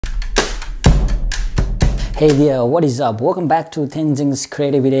Hey there, what is up? Welcome back to Tenjins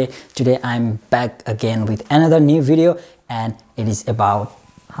Creativity. Today I'm back again with another new video, and it is about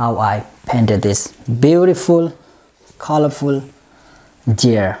how I painted this beautiful, colorful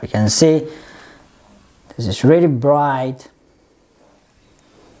deer. You can see this is really bright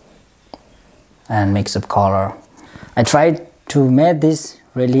and mix of color. I tried to make this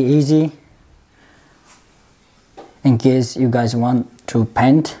really easy in case you guys want to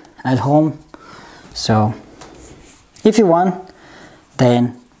paint at home. So if you want,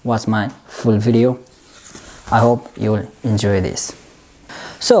 then watch my full video. I hope you will enjoy this.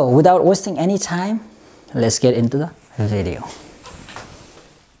 So without wasting any time, let's get into the video.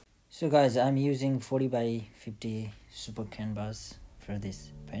 So guys, I'm using 40 by 50 super canvas for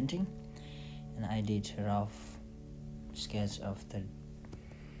this painting, and I did a rough sketch of the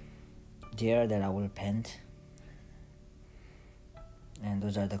deer that I will paint, and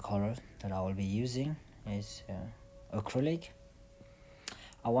those are the colors that I will be using. Is acrylic.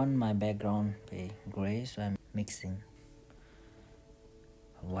 I want my background to be gray, so I'm mixing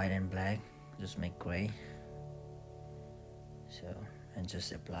white and black, just make gray. So, and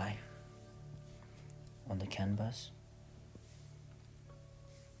just apply on the canvas,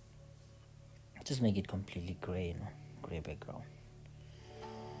 just make it completely gray, gray background.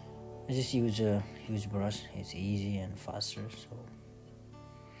 I just use a huge brush, it's easy and faster.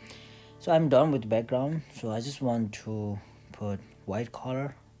 So I'm done with the background, so I just want to put white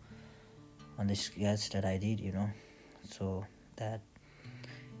color on the sketch that I did, so that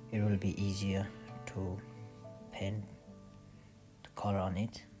it will be easier to paint the color on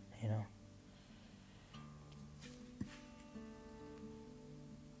it,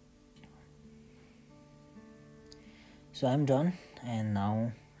 So I'm done, and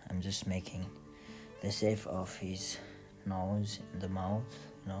now I'm just making the shape of his nose and the mouth,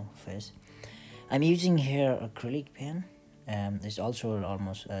 face. I'm using here acrylic pen. It's also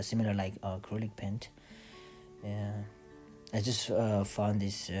almost similar like acrylic paint. I just found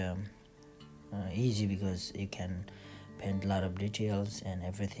this easy because you can paint a lot of details and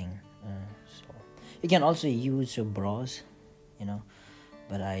everything. So you can also use a brush,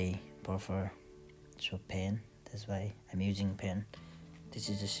 but I prefer to pen. That's why I'm using pen. This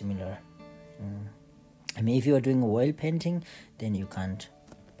is a similar. I mean, if you are doing oil painting, then you can't.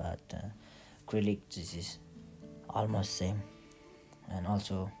 But acrylic, this is almost same, and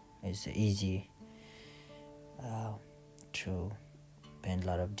also it's easy to paint a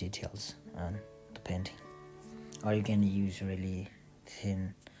lot of details on the painting. Or you can use really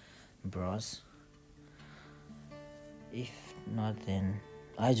thin brush. If not, then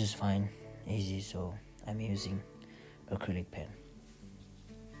I just find easy, so I'm using acrylic pen.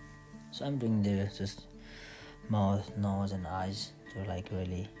 So I'm doing the just mouth, nose and eyes. So like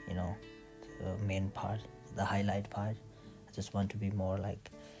really, the main part, the highlight part. I just want to be more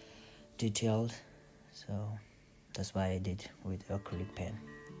like detailed, so that's why I did with acrylic pen.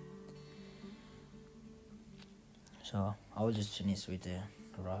 So I will just finish with the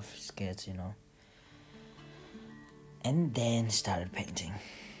rough sketch, and then started painting.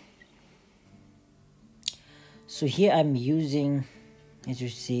 So here I'm using, as you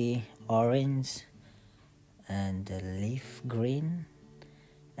see, orange and the leaf green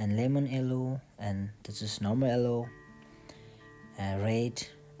and lemon yellow, and this is normal yellow, red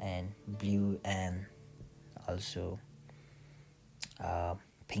and blue, and also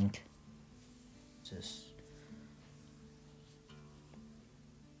pink. Just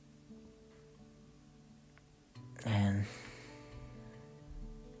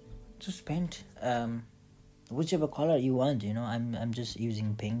paint whichever color you want. I'm just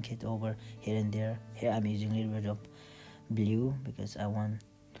using pink it over here and there. Here I'm using a little bit of blue because I want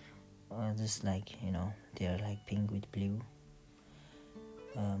just like they're like pink with blue.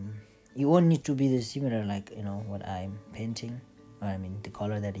 You won't need to be the similar like what I'm painting, or I mean the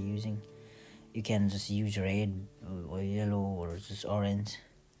color that I'm using. You can just use red or yellow or just orange.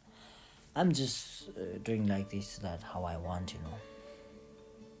 I'm just doing like this, that how I want,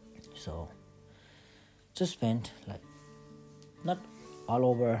 so just paint like not all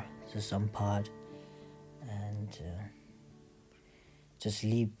over, just some part, and just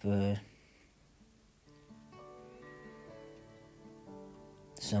leave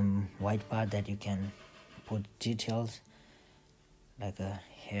some white part that you can put details like a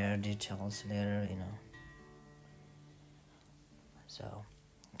hair details later, so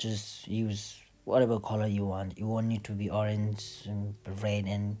just use whatever color you want. You won't need to be orange and red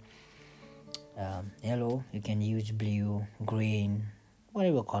and yellow. You can use blue, green,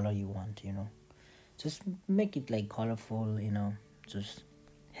 whatever color you want, just make it like colorful, just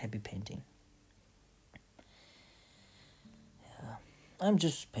happy painting. I'm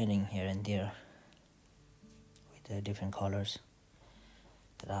just painting here and there with the different colors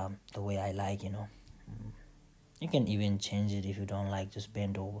that the way I like, you know. You can even change it if you don't like, just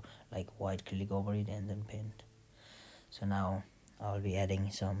paint over like white acrylic over it and then paint. So now I'll be adding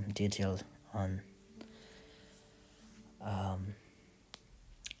some details on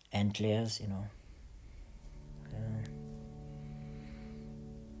antlers, you know,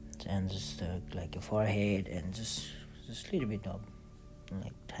 and just like a forehead and just a little bit of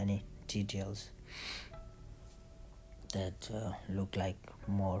like tiny details that look like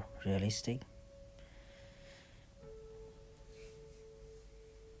more realistic.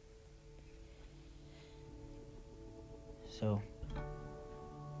 So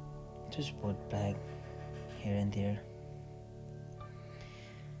just put black here and there.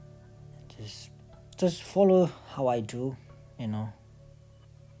 Just follow how I do, you know,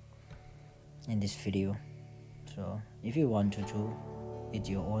 in this video. So if you want to do it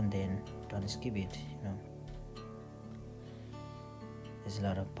your own, then don't skip it, you know. There's a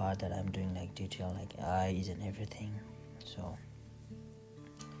lot of part that I'm doing like detail, like eyes and everything. So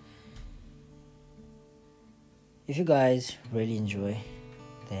if you guys really enjoy,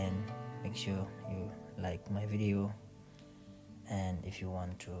 then make sure you like my video, and if you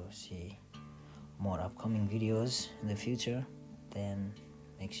want to see more upcoming videos in the future, then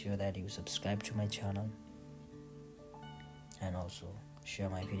make sure that you subscribe to my channel and also share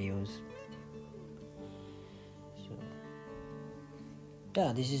my videos. So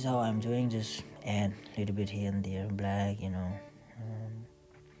yeah, this is how I'm doing, just add a little bit here and there black, you know.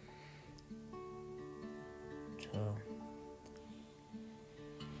 So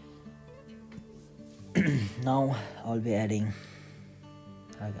now I'll be adding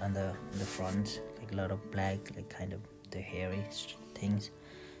like on the front, like a lot of black, like kind of the hairy things.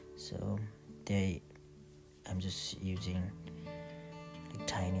 So I'm just using like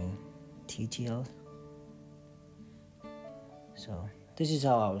tiny detail. So this is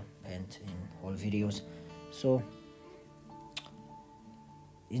how I'll paint in all videos. So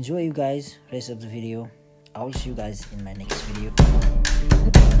enjoy, you guys, rest of the video. I will see you guys in my next video.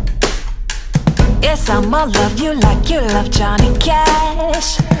 Yes, I'ma love you like you love Johnny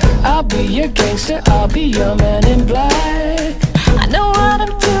Cash. I'll be your gangster, I'll be your man in black. I know what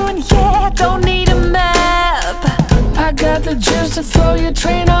I'm doing, yeah, don't need a map. I got the juice to throw your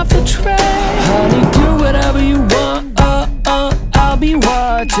train off the track. Honey, do whatever you want, I'll be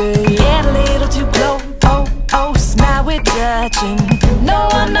watching. Get a little too close, oh, now we're touching. No,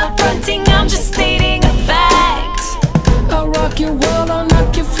 I'm not fronting, I'm just stating a fact. I'll rock your world, I'll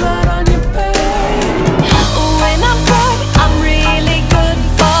knock you flat on your back. When I'm good, I'm really good,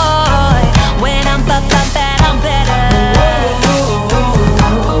 boy. When I'm bad, I'm better.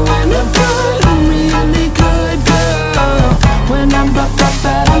 When I'm good, I'm really good, girl. When I'm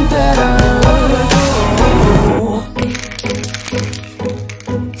bad, I'm better.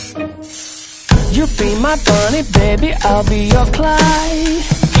 You be my bunny, baby, I'll be your Clyde.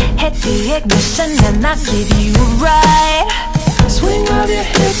 Hit the ignition and I'll give you a ride. Swing of your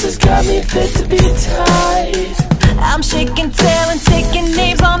hips has got me fit to be tight. I'm shaking tail and taking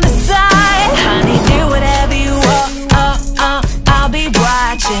names on the side. Honey, do whatever you want, I'll be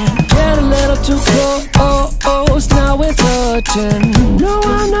watching. Get a little too close, now we're touching. No,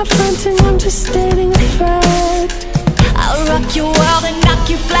 I'm not fronting, I'm just stating a fact. I'll rock your world and knock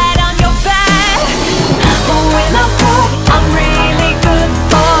you flat on your back. When I'm good, I'm really good,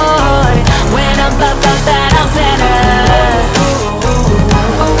 boy. When I'm bad, I'm better.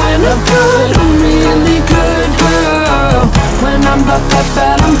 When I'm good, I'm really good, girl. When I'm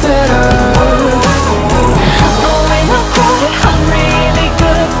bad, I'm better. When I'm good, I'm really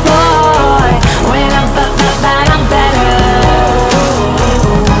good, boy. When I'm bad, I'm better.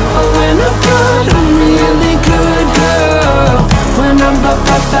 When I'm good, I'm really good, girl. When I'm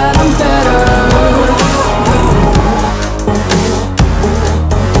bad, I'm better.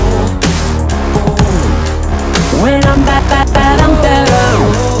 When I'm bad, I'm better.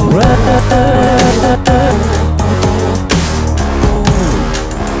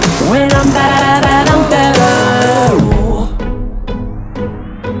 When I'm bad, I'm better.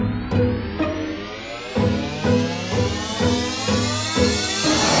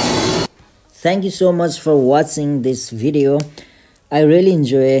 Thank you so much for watching this video. I really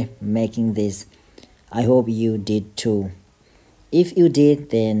enjoy making this. I hope you did too. If you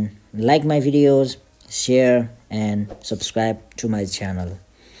did, then like my videos, share and subscribe to my channel.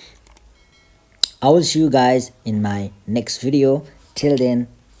 I will see you guys in my next video. Till then,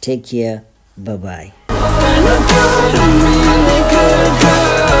 take care. Bye bye.